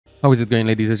How is it going,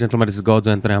 ladies and gentlemen? This is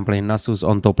Godzo and today I'm playing Nasus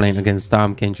on top lane against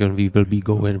Tam Kenji. We will be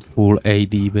going full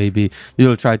AD, baby. We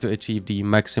will try to achieve the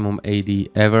maximum AD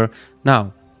ever.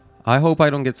 Now, I hope I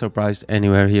don't get surprised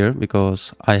anywhere here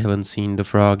because I haven't seen the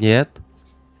frog yet.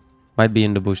 Might be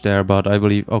in the bush there, but I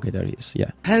believe... Okay, there he is,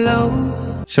 yeah.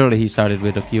 Hello? Surely he started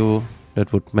with a Q.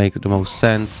 That would make the most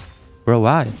sense. Bro,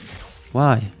 why?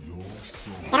 Why?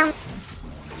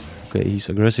 Okay, he's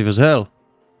aggressive as hell.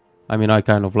 I mean, I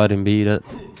kind of let him be that.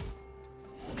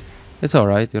 It's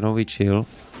alright, you know, we chill.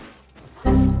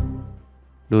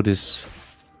 Do this.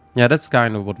 Yeah, that's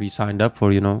kind of what we signed up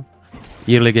for, you know.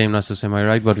 Early game Nasus, am I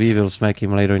right? But we will smack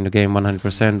him later in the game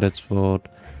 100%. That's what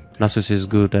Nasus is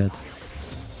good at.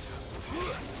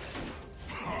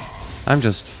 I'm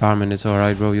just farming, it's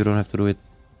alright, bro. You don't have to do it.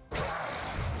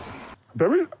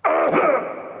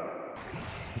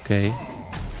 Okay.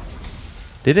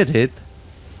 Did it hit?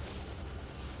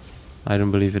 I don't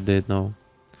believe it did, no.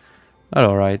 But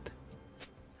alright.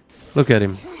 Look at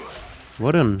him.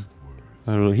 What an...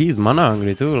 Well, he's mana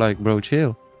hungry too, like, bro,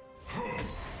 chill.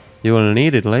 You will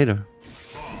need it later.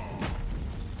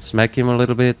 Smack him a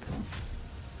little bit.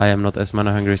 I am not as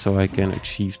mana hungry, so I can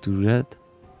achieve to that.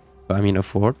 I mean,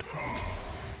 afford.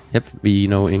 Yep, we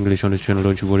know English on this channel,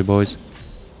 don't you worry, boys.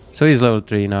 So he's level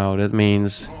 3 now. That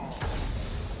means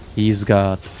he's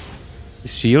got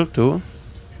his shield too.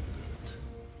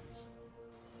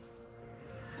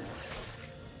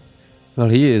 Well,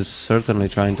 he is certainly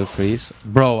trying to freeze.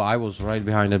 Bro, I was right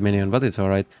behind that minion, but it's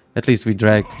alright. At least we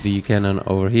dragged the cannon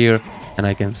over here and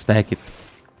I can stack it.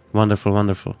 Wonderful,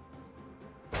 wonderful.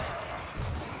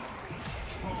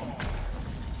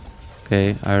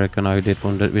 Okay, I reckon I did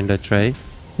win that tray.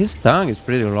 His tongue is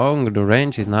pretty long, the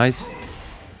range is nice,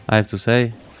 I have to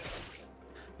say.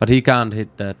 But he can't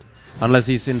hit that. Unless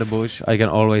he's in the bush, I can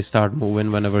always start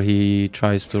moving whenever he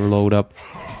tries to load up.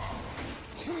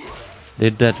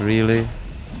 Did that really?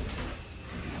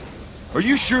 Are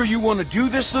you sure you want to do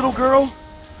this, little girl?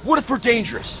 What if we're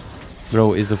dangerous?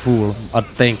 Bro is a fool.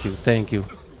 Thank you, thank you.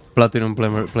 Platinum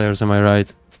players, am I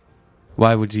right?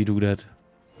 Why would he do that?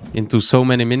 Into so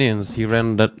many minions, he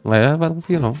ran that... Well,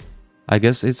 you know. I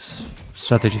guess it's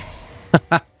strategy.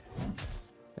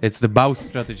 It's the bow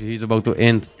strategy. He's about to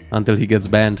end until he gets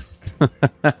banned.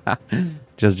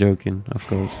 Just joking, of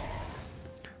course.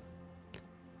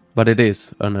 But it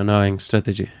is an annoying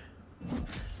strategy.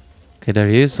 Okay, there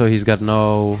he is. So he's got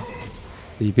no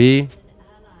DP.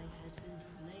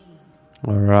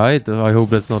 Alright, I hope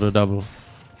that's not a double.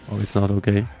 Oh, it's not,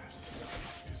 okay.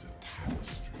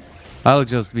 I'll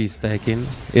just be stacking.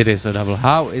 It is a double.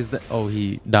 How is that? Oh,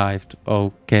 he dived.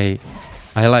 Okay.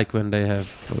 I like when they have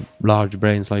large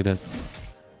brains like that.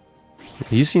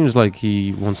 He seems like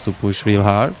he wants to push real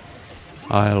hard.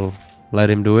 I'll let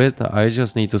him do it. I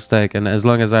just need to stack. And as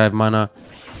long as I have mana,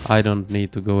 I don't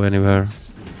need to go anywhere.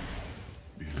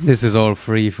 This is all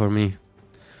free for me.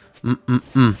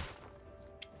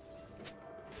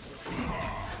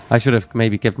 I should have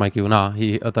maybe kept my Q. Nah,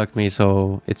 he attacked me,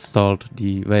 so it stalled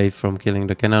the wave from killing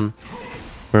the cannon.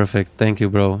 Perfect. Thank you,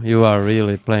 bro. You are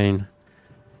really playing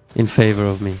in favor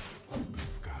of me.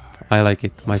 I like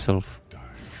it myself.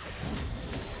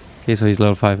 Okay, so he's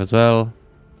level 5 as well.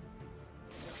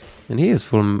 And he is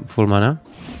full mana.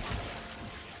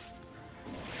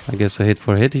 I guess a hit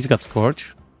for hit. He's got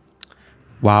Scorch.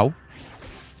 Wow.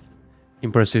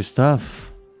 Impressive stuff.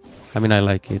 I mean, I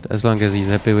like it. As long as he's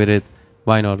happy with it.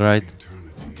 Why not, right?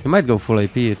 He might go full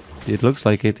AP. It looks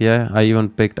like it, yeah. I even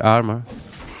picked armor.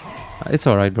 It's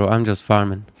alright, bro. I'm just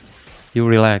farming. You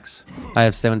relax. I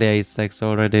have 78 stacks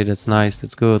already. That's nice.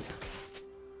 That's good.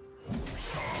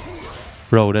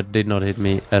 Bro, that did not hit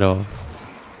me at all.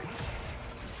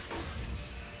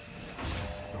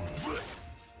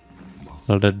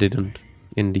 Well, that didn't.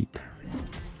 Indeed.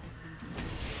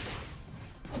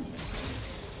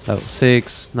 Level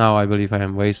 6. Now I believe I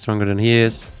am way stronger than he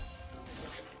is.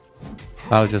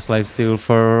 I'll just lifesteal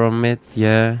from it,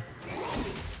 yeah.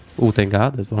 Oh, thank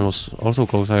God. That one was also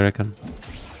close, I reckon.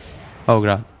 Oh,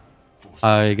 God.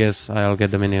 I guess I'll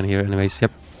get the minion here anyways,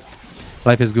 yep.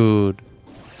 Life is good.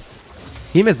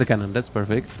 He missed the cannon, that's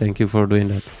perfect. Thank you for doing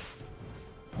that.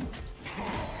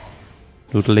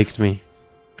 Dude licked me.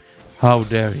 How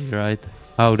dare he, right?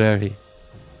 How dare he?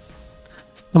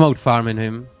 I'm out farming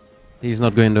him. He's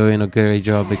not going to do a great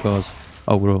job because...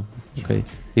 Oh, bro. Okay.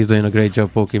 He's doing a great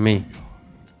job poking me.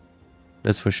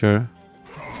 That's for sure.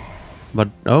 But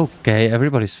okay,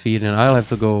 everybody's feeding. I'll have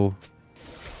to go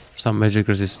some magic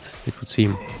resist, it would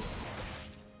seem.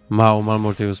 Mao,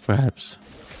 Malmortius perhaps.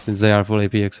 Since they are full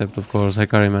AP except of course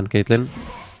Hecarim and Caitlyn.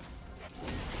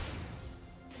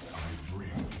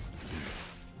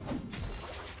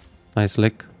 Nice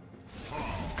lick.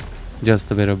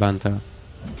 Just a bit of banter.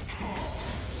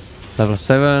 Level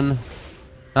 7.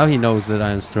 Now he knows that I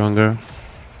am stronger.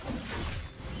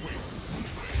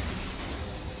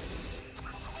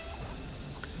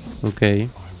 Okay.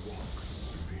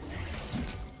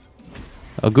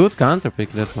 A good counter pick,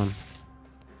 that one.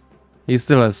 He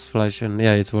still has flash and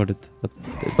yeah, it's worth it. But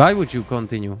why would you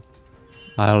continue?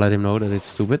 I'll let him know that it's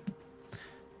stupid.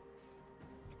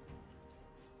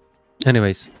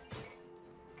 Anyways.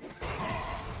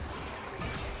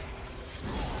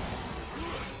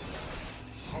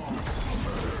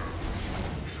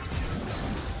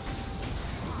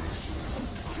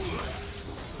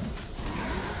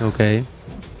 Okay.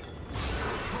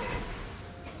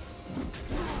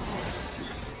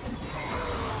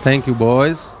 Thank you,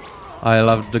 boys. I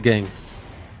love the game.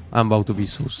 I'm about to be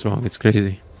so strong, it's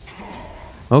crazy.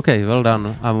 Okay, well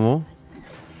done, Ammo.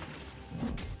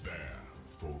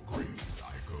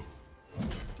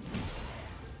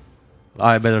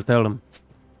 I better tell him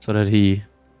so that he,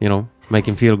 you know, make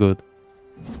him feel good.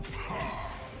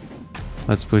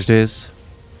 Let's push this.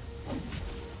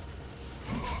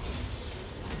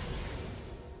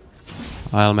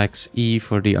 I'll max E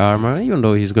for the armor, even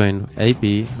though he's going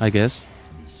AP, I guess.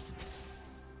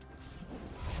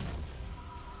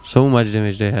 So much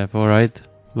damage they have, alright.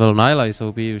 Well, Nyla is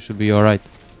OP, you should be alright.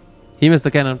 He missed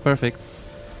the cannon, perfect.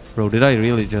 Bro, did I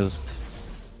really just...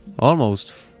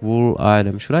 Almost full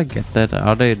item. Should I get that?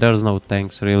 Are they? There's no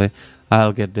tanks, really.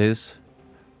 I'll get this.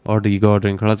 Or the Gore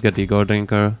Drinker. Let's get the Gore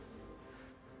Drinker.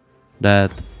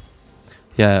 That...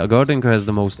 Yeah, a Gore Drinker has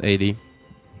the most AD.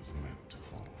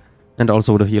 And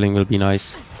also the healing will be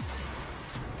nice.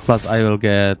 Plus I will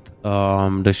get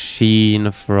the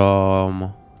Sheen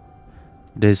from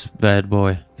this bad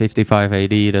boy. 55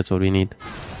 AD, that's what we need.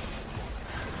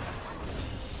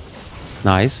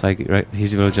 Nice,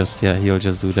 he will just, yeah, he'll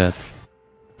just do that.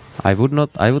 I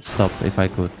would stop if I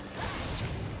could.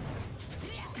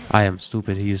 I am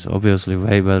stupid, he's obviously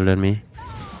way better than me.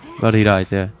 But he died,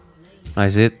 yeah.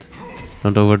 Nice hit.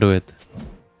 Don't overdo it.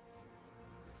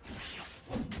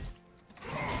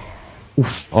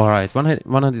 Oof, alright,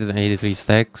 183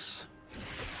 stacks.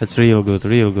 That's real good,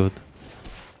 real good.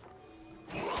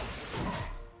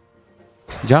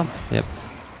 Jump, yep.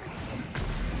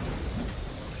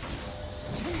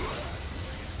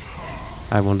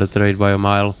 I won the trade by a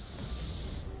mile.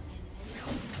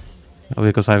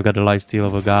 Because I've got the lifesteal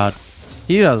of a god.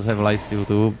 He does have lifesteal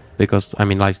too, because, I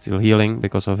mean lifesteal healing,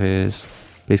 because of his...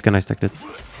 Please can I stack it?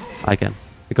 I can.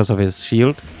 Because of his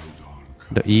shield.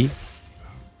 The E.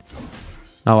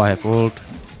 Now I have ult.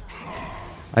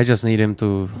 I just need him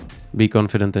to be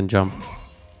confident and jump.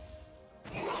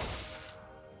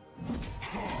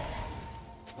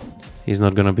 He's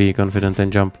not gonna be confident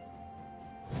and jump.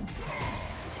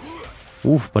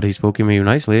 Oof, but he's poking me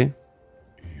nicely.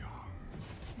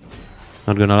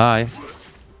 Not gonna lie.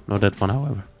 Not that one,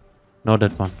 however. Not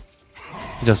that one.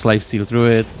 Just lifesteal through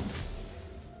it.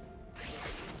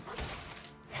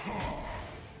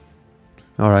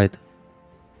 Alright.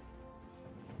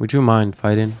 Would you mind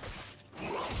fighting?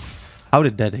 How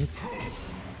did that hit?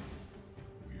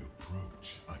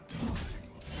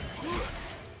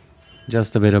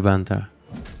 Just a bit of banter.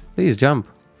 Please jump.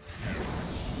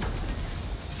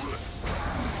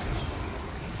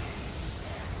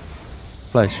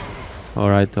 Flash.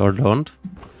 Alright, or don't.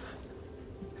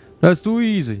 That's too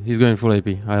easy. He's going full AP.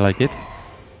 I like it.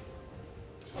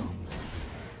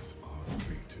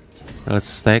 Let's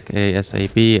stack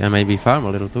ASAP and maybe farm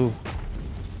a little too.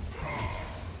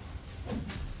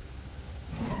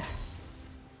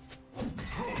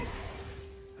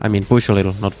 I mean push a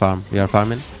little, not farm. We are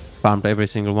farming. Farmed every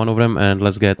single one of them and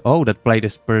let's get... Oh, that plate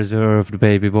is preserved,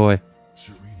 baby boy.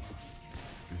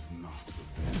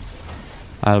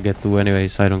 I'll get 2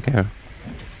 anyways, I don't care.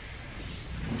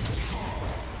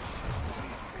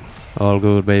 All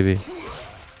good, baby.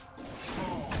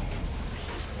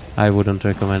 I wouldn't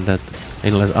recommend that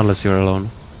unless you're alone.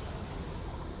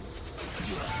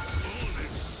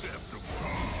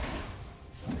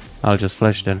 I'll just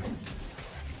flash then.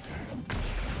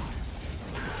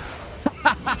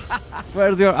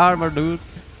 Where's your armor, dude?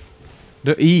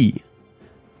 The E.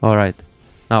 Alright.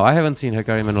 Now, I haven't seen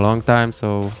Hecarim in a long time,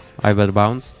 so I better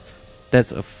bounce.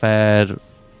 That's a fair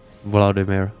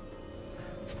Vladimir.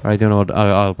 Alright, you know what?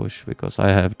 I'll push, because I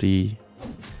have the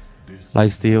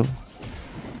lifesteal.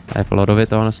 I have a lot of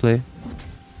it, honestly.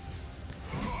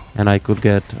 And I could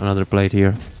get another plate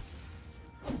here.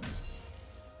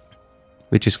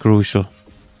 Which is crucial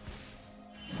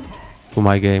to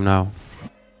my game now.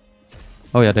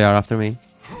 Oh yeah, they are after me.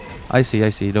 I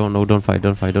see. Don't fight.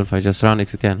 Just run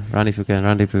if you can. Run if you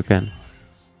can.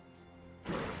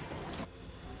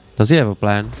 Does he have a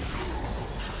plan?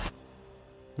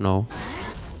 No.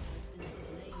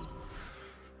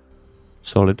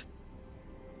 Solid.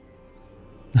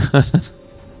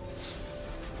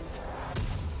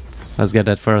 Let's get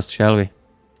that first, shall we?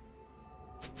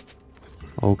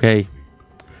 Okay.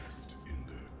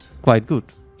 Quite good.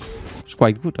 It's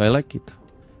quite good, I like it.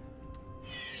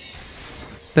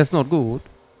 That's not good.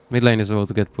 Mid lane is about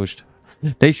to get pushed.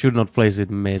 They should not place it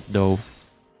mid though.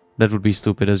 That would be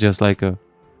stupid. It's just like a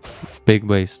big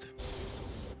waste.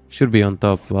 Should be on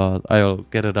top, but I'll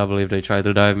get a double if they try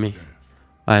to dive me.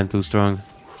 I am too strong.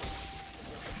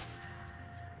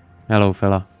 Hello,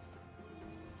 fella.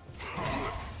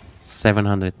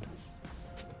 700.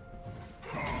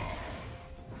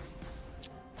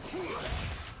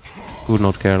 Good,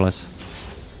 not careless.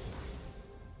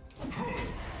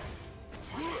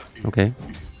 Okay.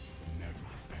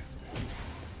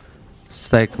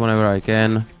 Stack whenever I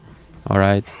can.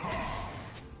 Alright.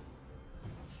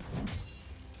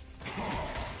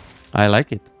 I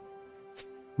like it.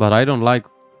 But I don't like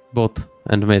bot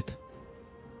and mid.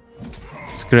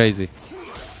 It's crazy.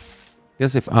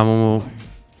 Guess if Amumu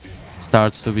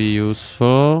starts to be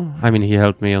useful... I mean, he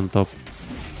helped me on top.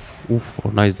 Oof,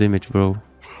 oh, nice damage, bro.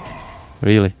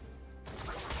 Really.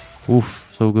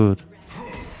 Oof, so good.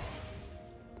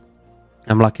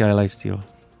 I'm lucky I lifesteal.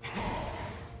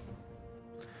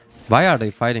 Why are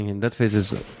they fighting him? That face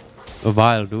is a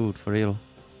wild dude, for real.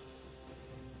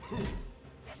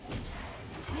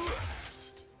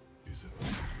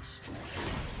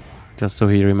 Just so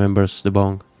he remembers the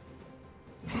bong.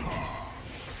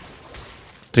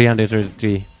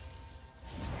 333.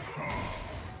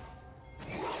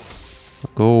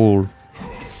 Goal.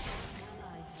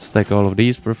 Stack all of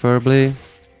these preferably.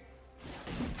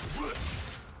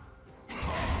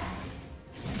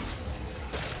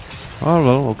 Oh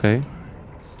well, okay.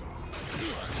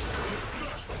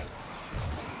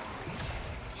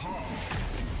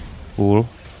 Cool.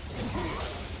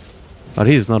 But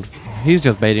he's not. He's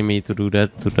just baiting me to do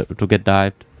that to get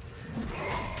dived.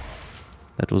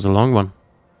 That was a long one.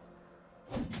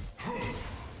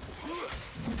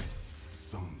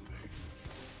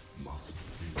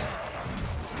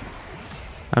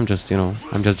 I'm just, you know,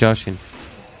 I'm just joshing.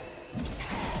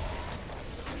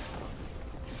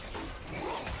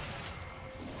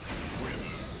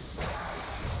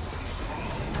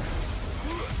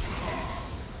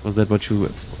 Was that what you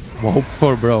hoped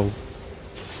for, bro?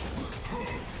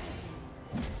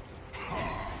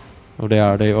 Oh, they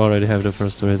are. They already have the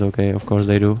first turret. Okay, of course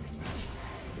they do.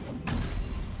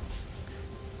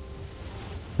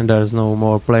 And there's no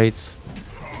more plates.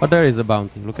 But there is a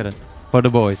bounty. Look at it. For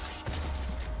the boys.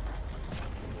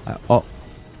 Oh.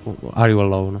 Are you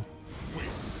alone?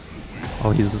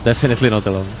 Oh, he's definitely not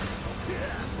alone.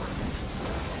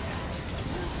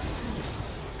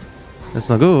 That's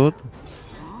not good.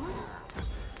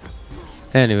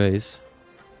 Anyways.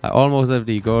 I almost have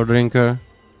the gore drinker.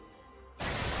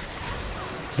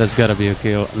 That's gotta be a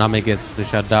kill. Nami gets the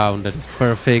shutdown. That is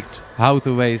perfect. How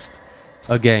to waste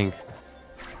a gank.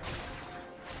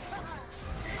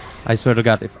 I swear to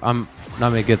God, if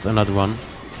Nami gets another one,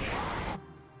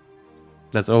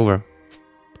 that's over.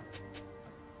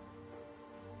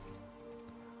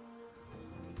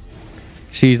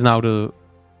 She's now the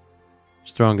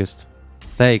strongest.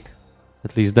 Take.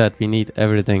 At least that. We need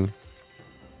everything.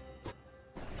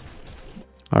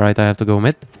 Alright, I have to go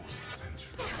mid.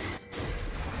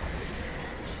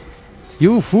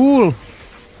 You fool!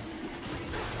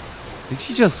 Did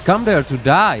she just come there to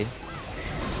die?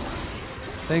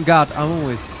 Thank God, Amu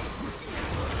is...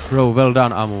 Bro, well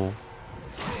done, Amu.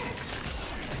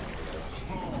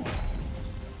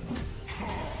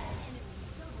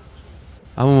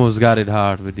 Amu's got it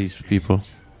hard with these people.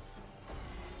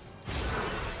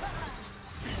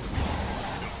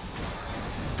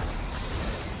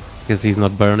 Guess he's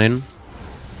not burning.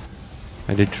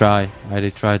 I did try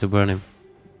to burn him.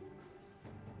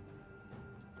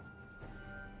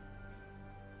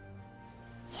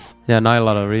 Yeah,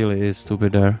 Nihilada really is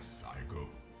stupid there.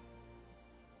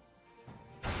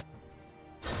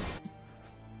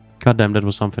 God damn, that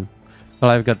was something.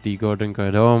 Well, I've got the Gore Drinker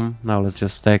at home. Now let's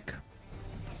just stack.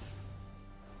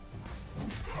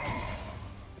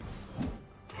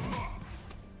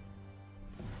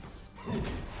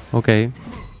 Okay.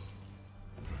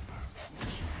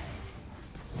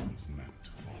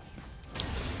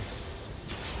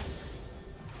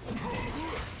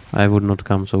 I would not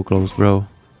come so close, bro.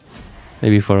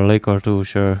 Maybe for a lick or two,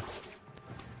 sure.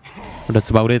 But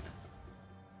that's about it.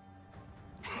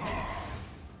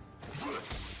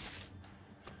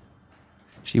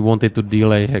 She wanted to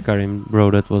delay Hecarim,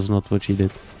 bro. That was not what she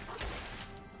did.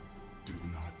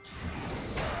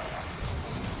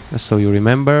 Just so you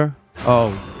remember.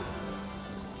 Oh.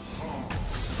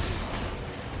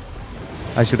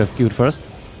 I should have queued first.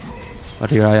 But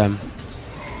here I am.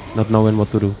 Not knowing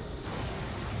what to do.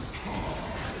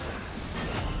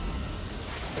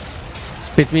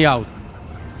 Spit me out.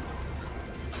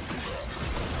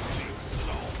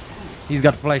 He's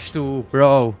got flash too,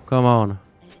 bro. Come on.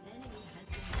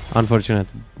 Unfortunate.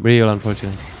 Real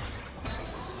unfortunate.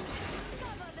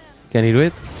 Can he do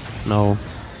it? No.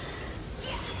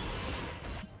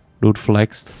 Dude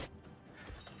flexed.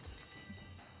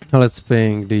 Now let's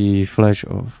ping the flash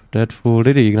off. That fool.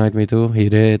 Did he ignite me too? He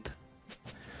did.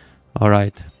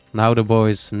 Alright. Now the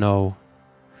boys know.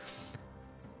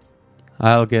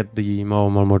 I'll get the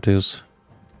Mortis.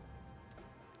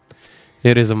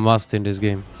 It is a must in this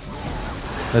game.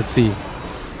 Let's see.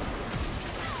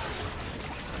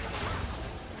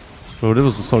 Bro, that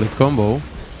was a solid combo.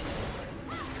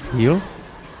 Heal?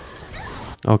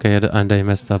 Okay, and they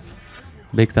messed up.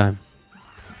 Big time.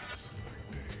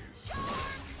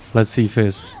 Let's see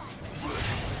Fizz.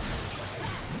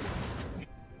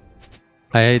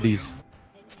 I hate these.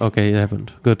 Okay, it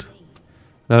happened. Good.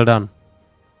 Well done.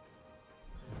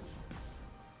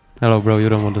 Hello, bro. You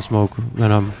don't want to smoke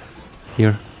when I'm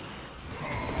here.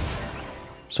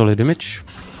 Solid image.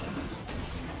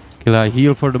 Can I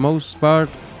heal for the most part?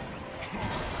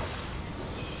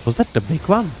 Was that the big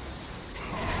one?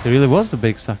 It really was the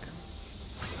big suck.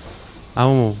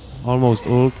 Almost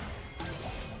ult.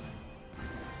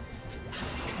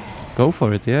 Go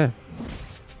for it, yeah.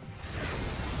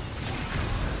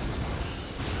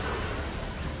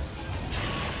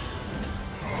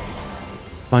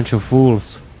 Bunch of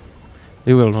fools.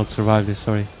 They will not survive this,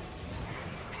 sorry.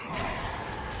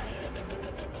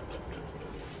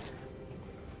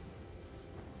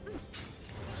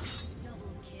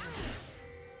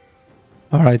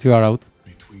 Alright, you are out.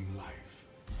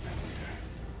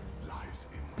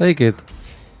 Take it.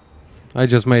 I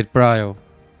just made prio.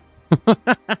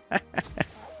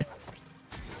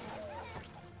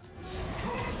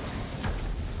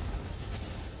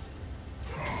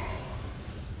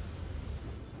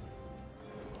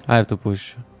 I have to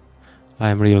push. I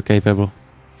am real capable.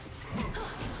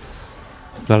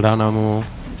 Well done, Amu.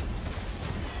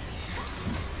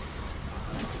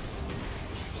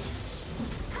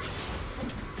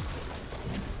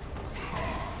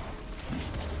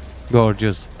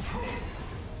 Gorgeous.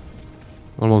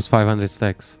 Almost 500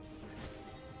 stacks.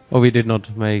 Oh, we did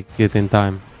not make it in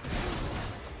time.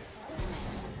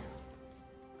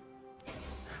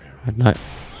 At night.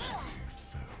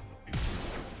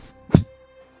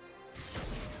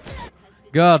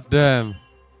 God damn.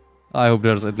 I hope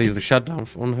there's at least a shutdown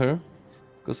on her.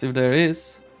 Because if there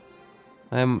is,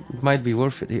 it might be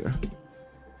worth it here.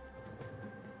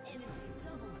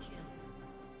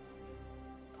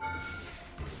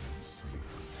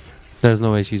 There's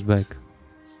no way she's back.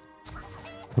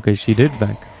 Okay, she did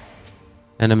back.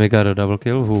 Enemy got a double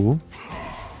kill. Who?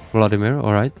 Vladimir,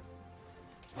 alright.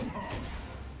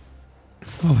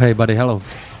 Oh, hey, buddy, hello.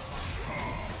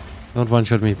 Don't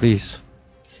one-shot me, please.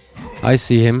 I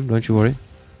see him, don't you worry.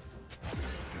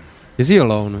 Is he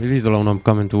alone? If he's alone, I'm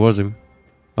coming towards him.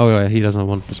 Oh, yeah, he doesn't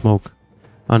want to smoke.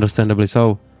 Understandably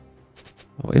so.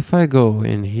 Oh, if I go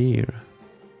in here...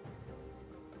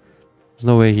 There's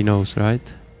no way he knows,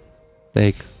 right?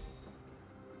 Take.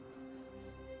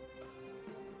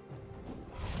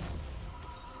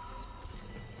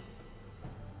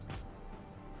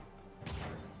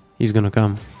 He's gonna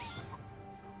come.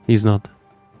 He's not.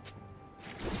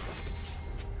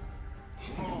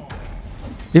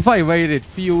 If I waited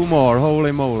few more,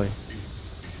 holy moly.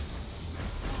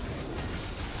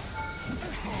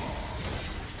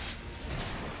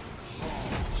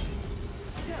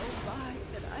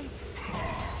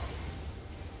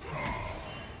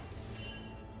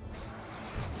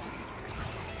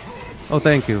 Oh,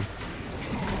 thank you.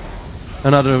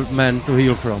 Another man to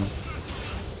heal from.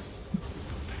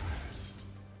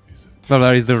 Well,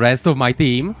 where is the rest of my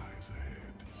team?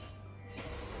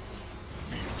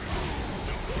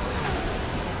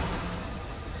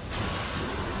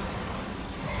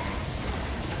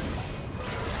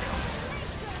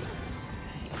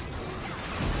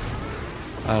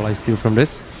 I'll steal from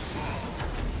this.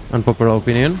 Unpopular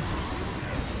opinion.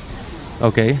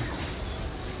 Okay.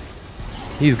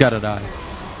 He's gotta die.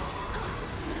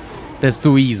 That's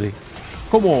too easy.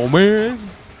 Come on, man.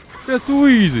 That's too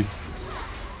easy.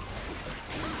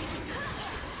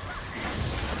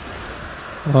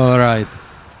 Alright.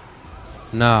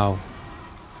 Now.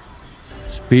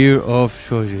 Spear of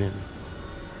Shojin.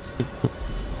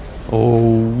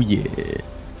 Oh, yeah.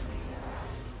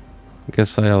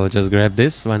 Guess I'll just grab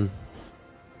this one.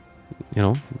 you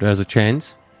know, there's a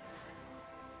chance.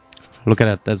 Look at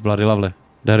that. That's bloody lovely.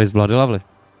 That is bloody lovely.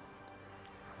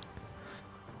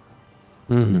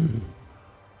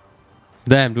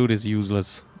 Damn, dude is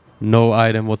useless. No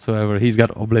item whatsoever. He's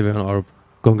got Oblivion Orb.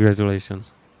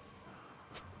 Congratulations.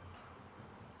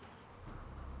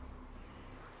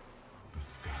 The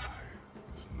sky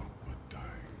is not but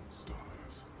dying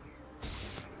stars.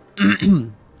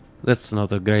 That's not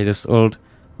the greatest ult,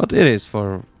 but it is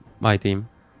for my team.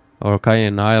 Or Kai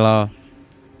and Nyla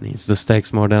needs the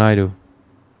stacks more than I do.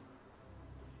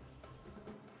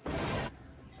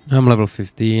 I'm level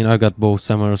 15, I got both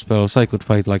summoner spells, I could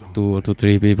fight like 2 or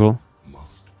 3 people.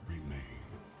 Must remain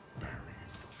buried.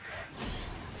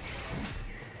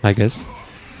 I guess.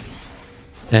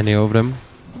 Any of them.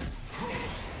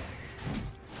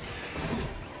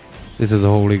 This is a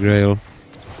holy grail.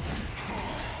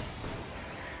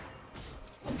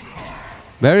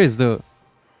 Where is the...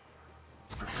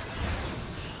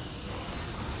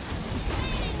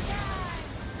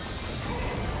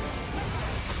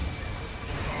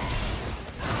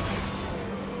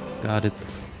 Got it.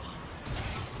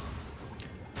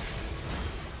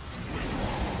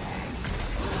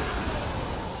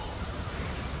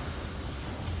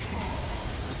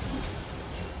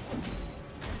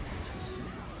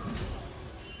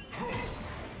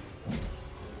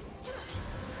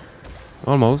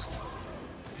 Almost.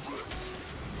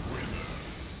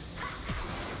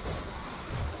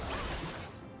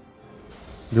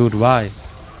 Dude, why?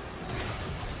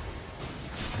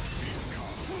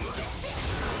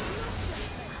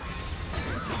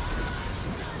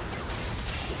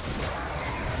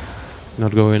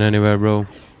 Not going anywhere, bro.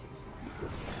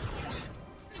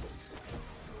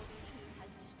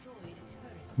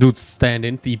 Dude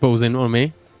standing, T-posing on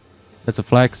me. That's a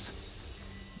flex.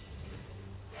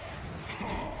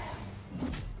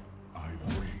 I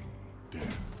bring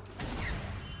death.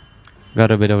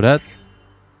 Got a bit of that.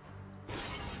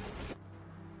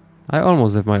 I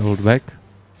almost have my ult back.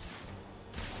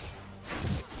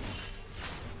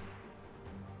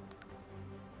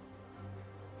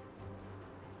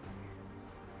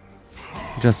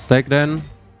 Just stack then.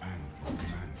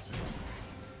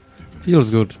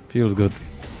 Feels good, feels good.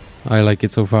 I like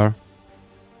it so far.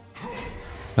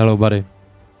 Hello, buddy.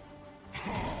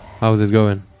 How's it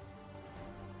going?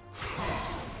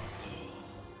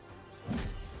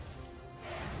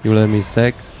 You let me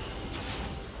stack?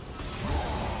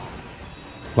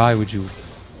 Why would you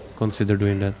consider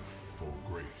doing that? For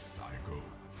grace I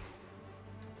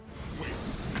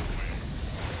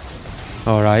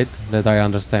go. Alright, that I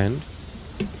understand.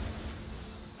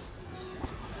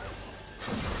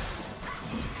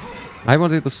 I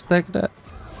wanted to stack that.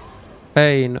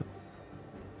 Pain.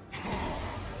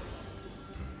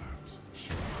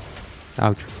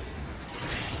 Ouch.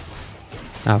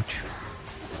 Ouch.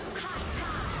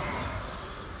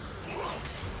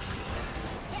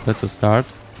 That's a start.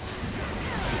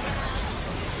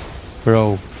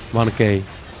 Bro, 1k.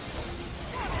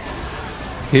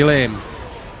 Kill him.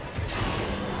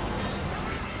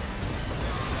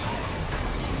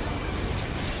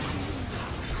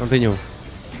 Continue.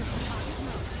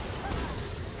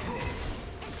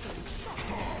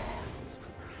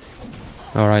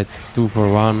 Alright, 2 for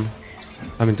 1.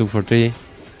 I mean 2 for 3.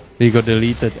 We got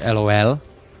deleted, lol.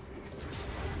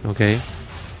 Okay.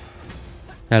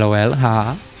 LOL,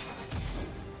 ha.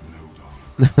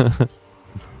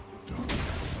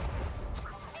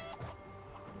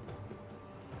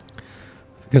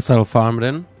 Guess I'll farm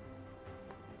then.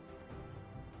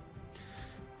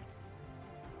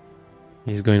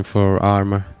 He's going for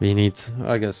armor. We need,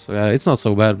 I guess, it's not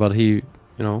so bad, but he, you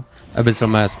know, Abyssal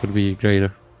Mass could be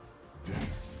greater.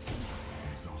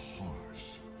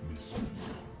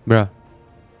 Bruh.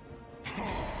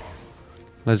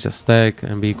 Let's just stack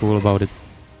and be cool about it.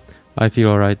 I feel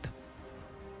alright.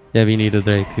 Yeah, we need a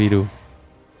Drake, we do.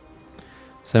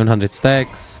 700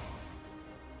 stacks.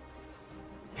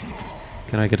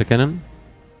 Can I get a cannon?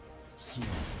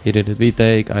 He did it, we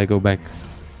take, I go back.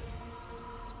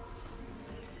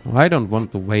 I don't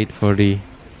want to wait for the...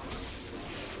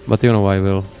 But you know I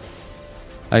will.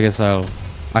 I guess I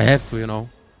have to, you know.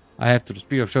 I have to. The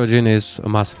Spear of Shojin is a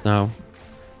must now.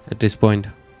 At this point.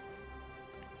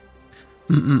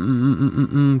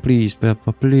 Please,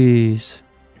 Peppa, please.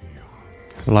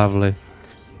 Lovely.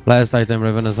 Last item,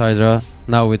 Ravenous Hydra.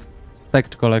 Now with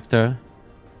Stacked Collector.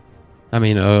 I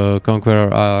mean,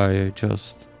 Conqueror, I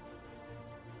just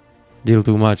deal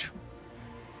too much.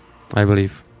 I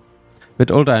believe.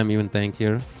 With ult, I'm even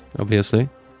tankier, obviously.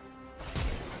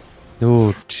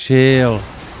 Dude, chill.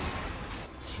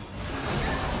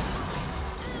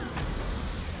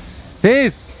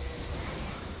 Peace!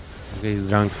 Okay, he's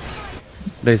drunk.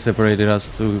 They separated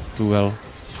us too well.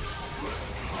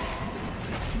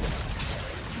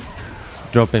 Let's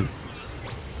drop him.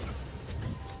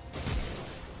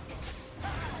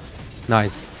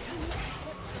 Nice.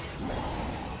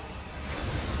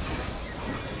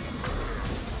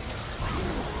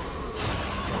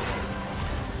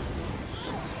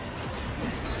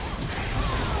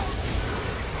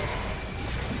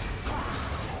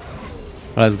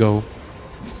 Let's go.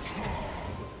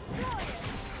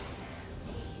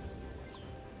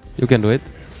 You can do it.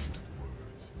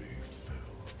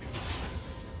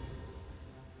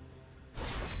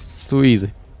 It's too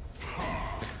easy.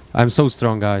 I'm so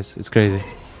strong, guys. It's crazy.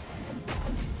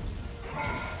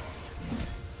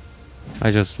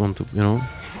 I just want to, you know,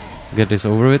 get this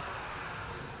over with.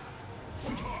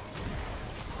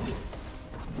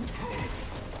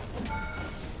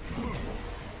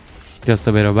 Just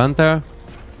a bit of banter.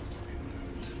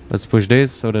 Let's push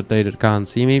this so that they can't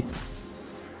see me.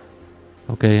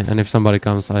 Okay, and if somebody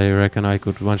comes, I reckon I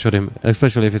could one-shot him.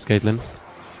 Especially if it's Caitlyn.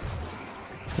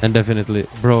 And definitely...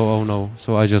 Bro, oh no.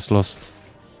 So I just lost.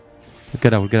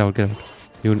 Get out, get out, get out.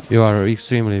 You are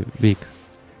extremely weak.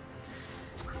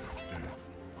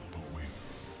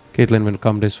 Caitlyn will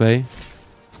come this way.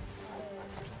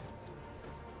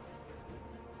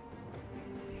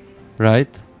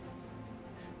 Right?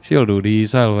 She'll do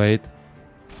these, I'll wait.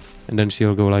 And then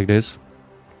she'll go like this.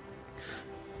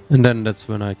 And then that's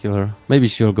when I kill her. Maybe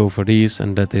she'll go for these,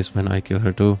 and that is when I kill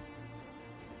her too.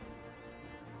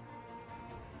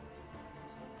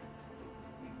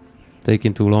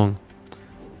 Taking too long.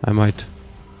 I might.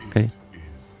 Okay.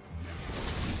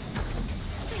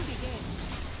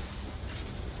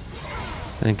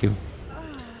 Thank you.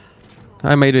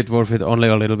 I made it worth it only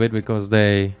a little bit because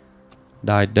they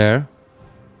died there.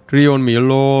 3 on me,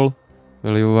 lol.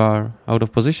 Well, you are out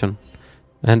of position.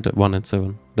 And 1 and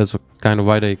 7. That's kind of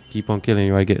why they keep on killing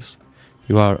you, I guess.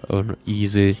 You are an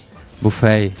easy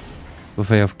buffet.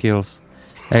 Buffet of kills.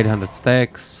 800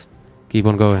 stacks. Keep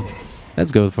on going.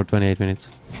 Let's go for 28 minutes.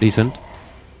 Decent.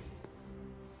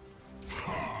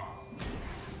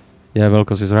 Yeah,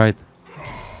 Velkos is right.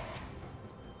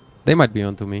 They might be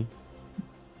onto me.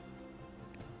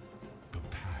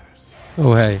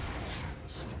 Oh, hey.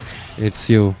 It's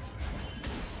you.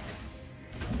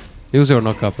 Use your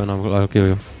knock up and I'll kill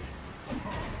you.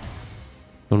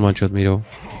 Don't one-shot me though.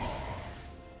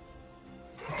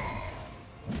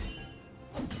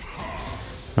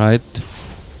 Right.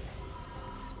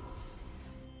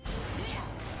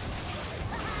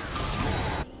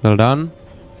 Well done.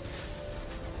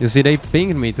 You see, they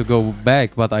pinged me to go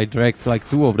back, but I dragged like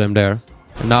 2 of them there.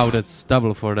 And now that's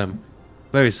double for them.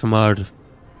 Very smart.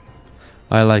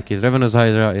 I like it. Ravenous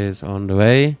Hydra is on the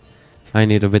way. I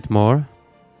need a bit more.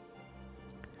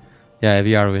 Yeah,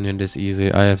 we are winning this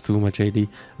easy. I have too much AD.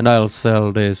 And I'll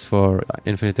sell this for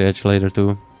Infinity Edge later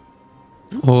too.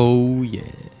 Oh yeah.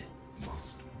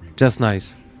 Just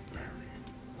nice.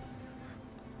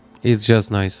 It's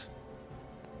just nice.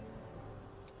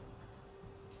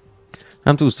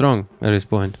 I'm too strong at this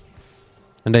point.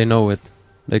 And they know it.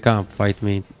 They can't fight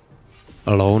me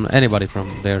alone. Anybody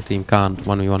from their team can't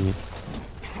 1v1 me.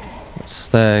 Let's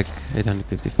stack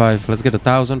 855. Let's get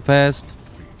 1,000 fast.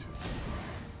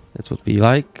 That's what we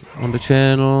like on the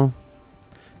channel.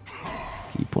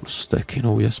 Keep on stacking.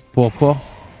 Oh yes, Papa.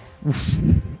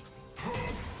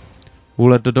 Who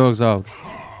let the dogs out?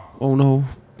 Oh no.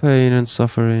 Pain and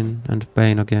suffering and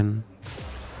pain again.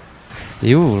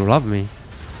 You love me.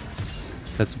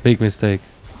 That's a big mistake.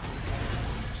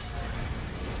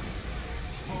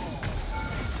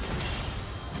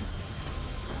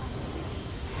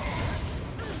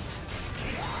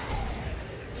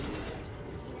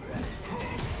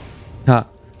 Ha.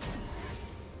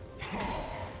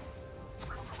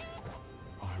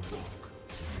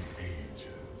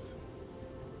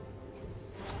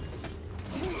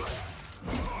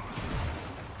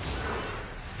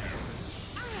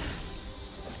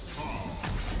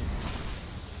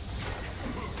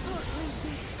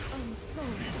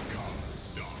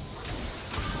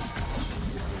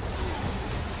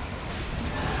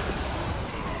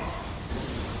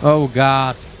 Oh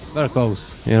god, very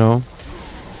close, you know.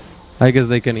 I guess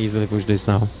they can easily push this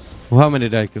now. How many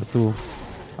did I kill? 2.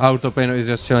 Autopain is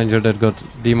just challenger that got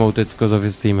demoted because of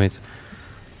his teammates.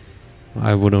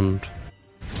 I wouldn't.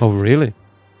 Oh really?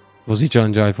 Was he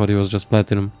challenger? I thought he was just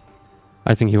platinum.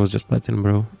 I think he was just platinum,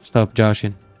 bro. Stop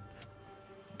joshing.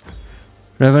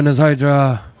 Ravenous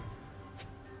Hydra.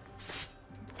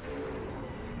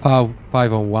 Oh,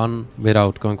 5 on 1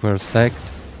 without Conqueror stacked.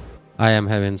 I am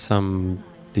having some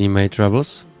teammate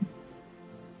troubles.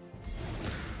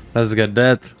 Let's get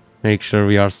that. Make sure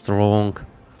we are strong.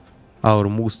 Our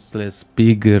muscles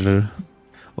bigger.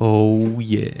 Oh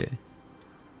yeah.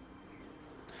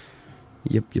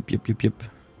 Yep.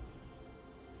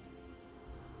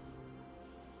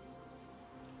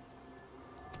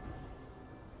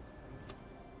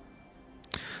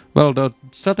 Well, the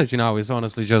strategy now is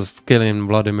honestly just killing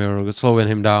Vladimir, slowing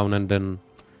him down, and then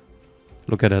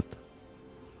look at it.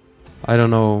 I don't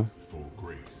know. For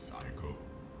grace I go.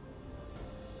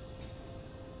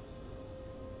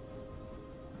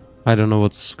 I don't know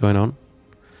what's going on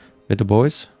with the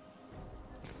boys,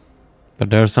 but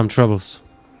there are some troubles.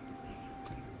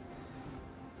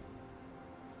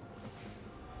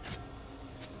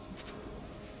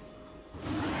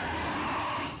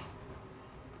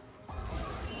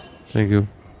 Thank you.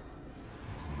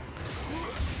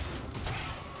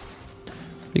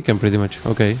 You can pretty much...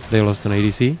 Okay, they lost an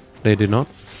ADC. They did not.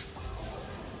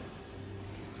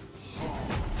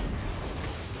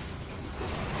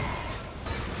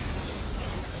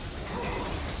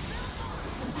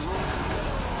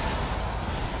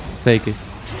 Take it.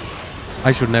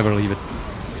 I should never leave it.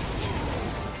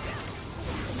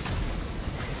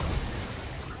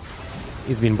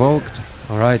 He's been poked.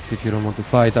 Alright, if you don't want to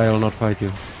fight, I will not fight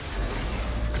you.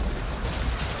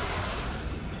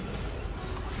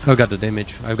 I've got the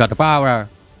damage. I've got the power.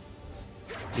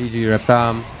 GG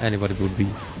Reptam. Anybody would be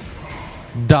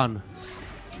done.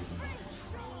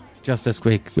 Just as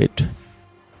quick, wait.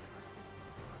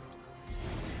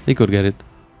 He could get it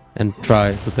and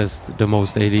try to test the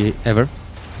most AD ever.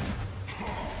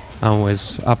 I'm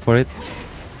always up for it.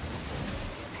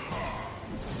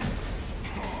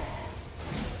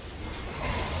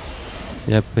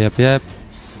 Yep.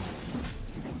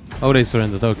 Oh, they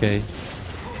surrendered, okay.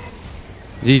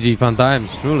 GG, fun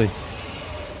times, truly.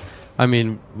 I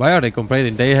mean, why are they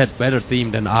complaining? They had better team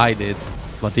than I did.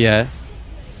 But yeah,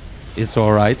 it's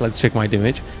alright. Let's check my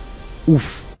damage.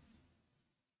 Oof.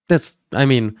 That's, I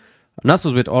mean,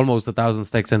 Nasus with almost 1000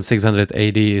 stacks and 600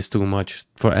 AD is too much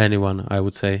for anyone, I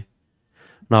would say.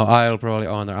 Now I'll probably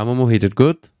honor. Amumu, he did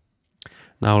good.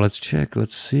 Now let's check,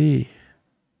 let's see.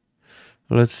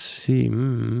 Will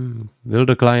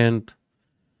the client...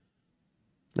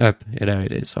 Yep, yeah, there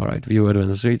it is. Alright, view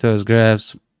advanced readers,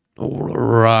 graphs.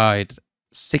 Alright,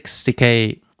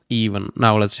 60k even.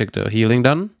 Now let's check the healing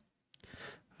done.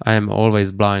 I am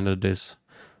always blind at this.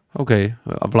 Okay,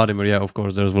 Vladimir, yeah, of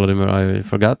course, there's Vladimir, I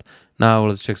forgot. Now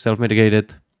let's check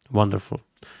self-mitigated. Wonderful.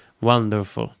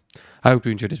 I hope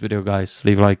you enjoyed this video, guys.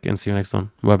 Leave a like and see you next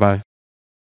one. Bye-bye.